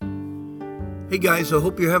Hey guys, I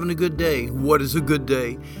hope you're having a good day. What is a good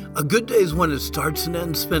day? A good day is when it starts and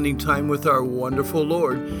ends spending time with our wonderful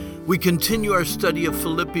Lord. We continue our study of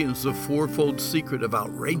Philippians, the fourfold secret of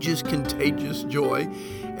outrageous, contagious joy.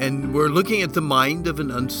 And we're looking at the mind of an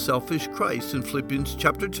unselfish Christ in Philippians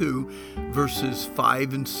chapter 2, verses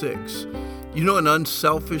 5 and 6. You know, an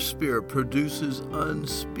unselfish spirit produces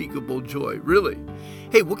unspeakable joy. Really?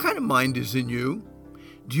 Hey, what kind of mind is in you?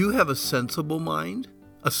 Do you have a sensible mind?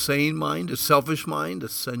 A sane mind, a selfish mind, a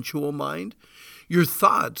sensual mind? Your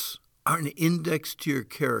thoughts are an index to your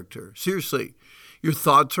character. Seriously, your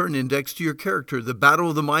thoughts are an index to your character. The battle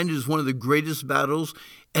of the mind is one of the greatest battles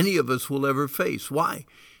any of us will ever face. Why?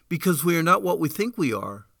 Because we are not what we think we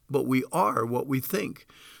are, but we are what we think.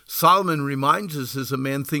 Solomon reminds us, as a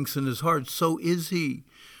man thinks in his heart, so is he.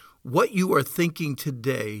 What you are thinking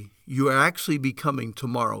today, you are actually becoming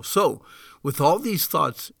tomorrow. So, with all these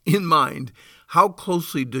thoughts in mind, how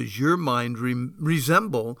closely does your mind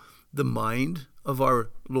resemble the mind of our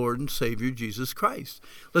Lord and Savior Jesus Christ?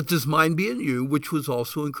 Let this mind be in you, which was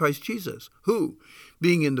also in Christ Jesus, who,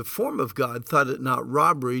 being in the form of God, thought it not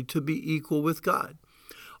robbery to be equal with God.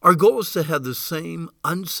 Our goal is to have the same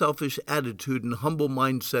unselfish attitude and humble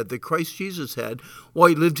mindset that Christ Jesus had while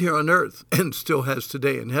he lived here on earth and still has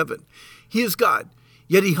today in heaven. He is God,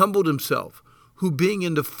 yet he humbled himself, who being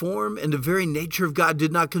in the form and the very nature of God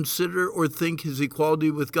did not consider or think his equality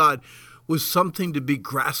with God was something to be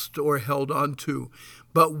grasped or held on to,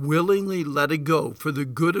 but willingly let it go for the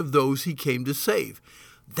good of those he came to save.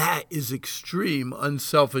 That is extreme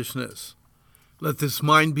unselfishness. Let this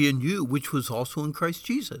mind be in you, which was also in Christ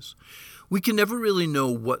Jesus. We can never really know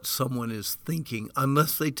what someone is thinking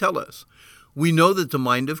unless they tell us. We know that the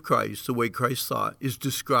mind of Christ, the way Christ thought, is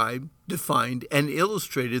described, defined, and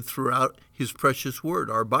illustrated throughout his precious word,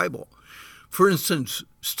 our Bible. For instance,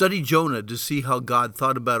 study Jonah to see how God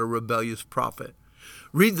thought about a rebellious prophet.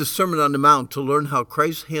 Read the Sermon on the Mount to learn how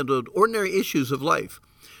Christ handled ordinary issues of life.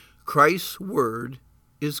 Christ's word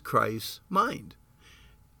is Christ's mind.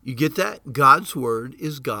 You get that? God's word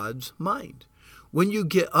is God's mind. When you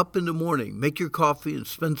get up in the morning, make your coffee and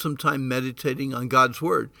spend some time meditating on God's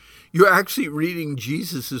word, you're actually reading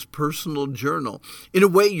Jesus' personal journal. In a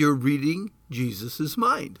way, you're reading Jesus'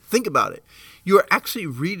 mind. Think about it. You are actually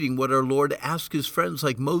reading what our Lord asked his friends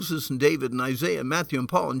like Moses and David and Isaiah, Matthew and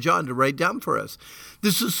Paul and John to write down for us.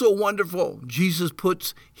 This is so wonderful. Jesus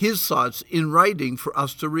puts his thoughts in writing for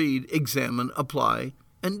us to read, examine, apply,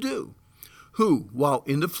 and do. Who, while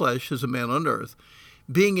in the flesh as a man on earth,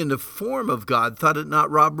 being in the form of God, thought it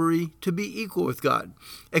not robbery to be equal with God.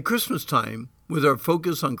 At Christmas time, with our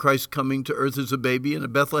focus on Christ coming to earth as a baby in a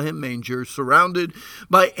Bethlehem manger, surrounded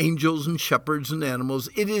by angels and shepherds and animals,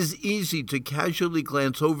 it is easy to casually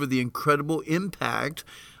glance over the incredible impact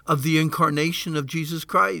of the incarnation of Jesus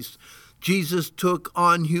Christ. Jesus took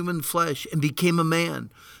on human flesh and became a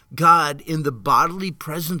man. God, in the bodily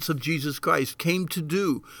presence of Jesus Christ, came to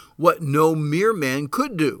do what no mere man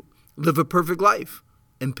could do, live a perfect life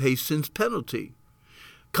and pay sin's penalty.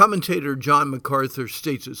 Commentator John MacArthur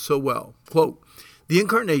states it so well, quote, "The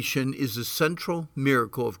incarnation is the central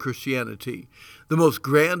miracle of Christianity, the most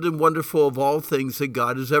grand and wonderful of all things that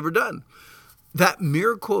God has ever done. That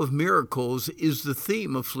miracle of miracles is the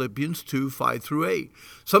theme of Philippians 2, 5 through 8.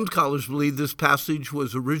 Some scholars believe this passage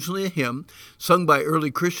was originally a hymn sung by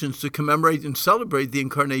early Christians to commemorate and celebrate the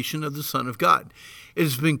incarnation of the Son of God. It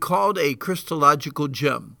has been called a Christological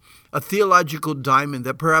gem, a theological diamond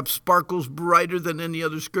that perhaps sparkles brighter than any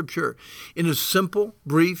other scripture. In a simple,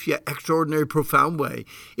 brief, yet extraordinary, profound way,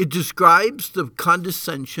 it describes the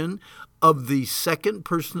condescension of the second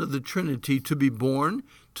person of the Trinity to be born,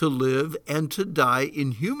 to live, and to die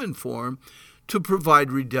in human form to provide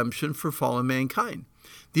redemption for fallen mankind.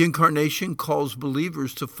 The incarnation calls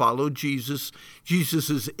believers to follow Jesus'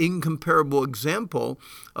 incomparable example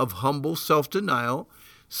of humble self-denial,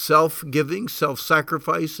 self-giving,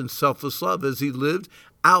 self-sacrifice, and selfless love as he lived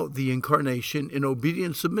out the incarnation in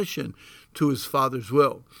obedient submission to his Father's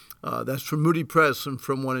will." That's from Moody Press and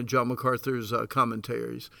from one of John MacArthur's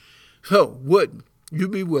commentaries. So, would you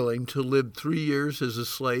be willing to live 3 years as a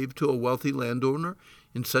slave to a wealthy landowner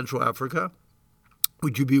in Central Africa?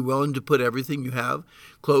 Would you be willing to put everything you have,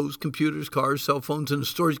 clothes, computers, cars, cell phones, in a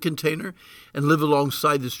storage container and live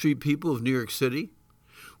alongside the street people of New York City?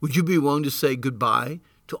 Would you be willing to say goodbye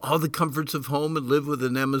to all the comforts of home and live with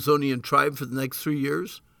an Amazonian tribe for the next 3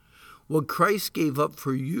 years? What Christ gave up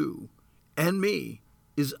for you and me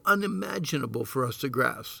is unimaginable for us to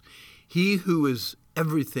grasp. He who is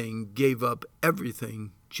everything gave up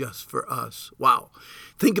everything just for us. Wow.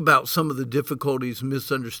 Think about some of the difficulties and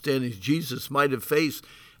misunderstandings Jesus might have faced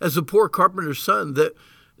as a poor carpenter's son that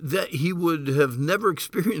that he would have never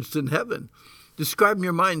experienced in heaven. Describe in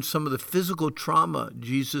your mind some of the physical trauma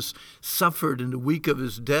Jesus suffered in the week of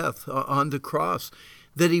his death on the cross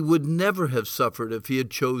that he would never have suffered if he had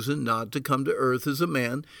chosen not to come to earth as a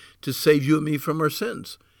man to save you and me from our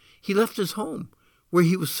sins. He left his home, where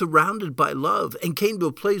he was surrounded by love, and came to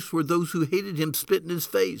a place where those who hated him spit in his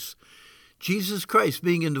face. Jesus Christ,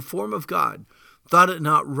 being in the form of God, thought it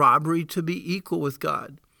not robbery to be equal with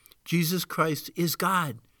God. Jesus Christ is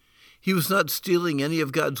God. He was not stealing any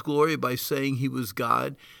of God's glory by saying he was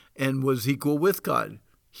God and was equal with God.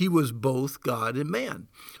 He was both God and man.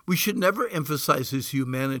 We should never emphasize his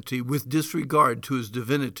humanity with disregard to his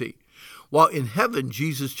divinity. While in heaven,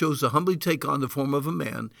 Jesus chose to humbly take on the form of a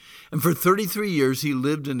man, and for 33 years he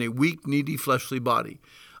lived in a weak, needy, fleshly body.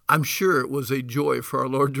 I'm sure it was a joy for our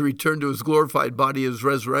Lord to return to his glorified body at his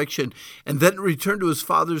resurrection, and then return to his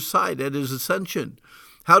Father's side at his ascension.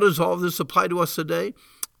 How does all this apply to us today?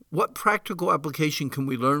 What practical application can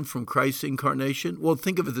we learn from Christ's incarnation? Well,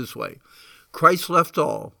 think of it this way. Christ left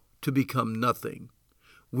all to become nothing.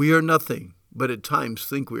 We are nothing, but at times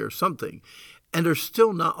think we are something, and are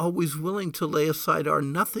still not always willing to lay aside our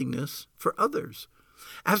nothingness for others.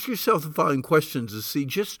 Ask yourself the following questions to see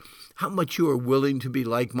just how much you are willing to be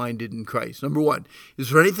like-minded in Christ. Number one, is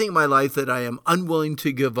there anything in my life that I am unwilling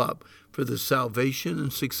to give up for the salvation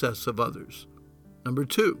and success of others? Number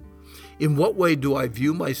two, in what way do I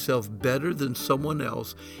view myself better than someone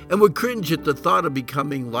else and would cringe at the thought of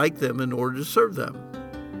becoming like them in order to serve them?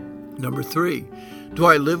 Number three, do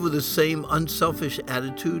I live with the same unselfish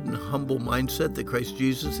attitude and humble mindset that Christ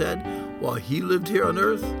Jesus had while he lived here on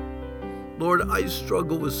earth? Lord, I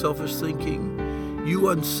struggle with selfish thinking. You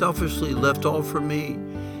unselfishly left all for me.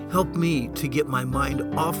 Help me to get my mind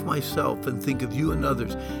off myself and think of you and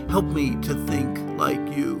others. Help me to think like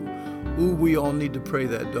you. Ooh, we all need to pray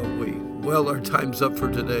that, don't we? Well, our time's up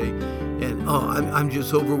for today, and I'm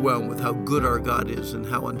just overwhelmed with how good our God is and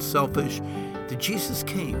how unselfish that Jesus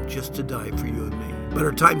came just to die for you and me. But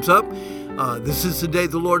our time's up. This is the day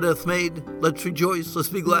the Lord hath made. Let's rejoice, let's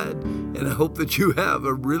be glad, and I hope that you have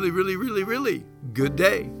a really, really, really, really good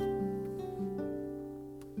day.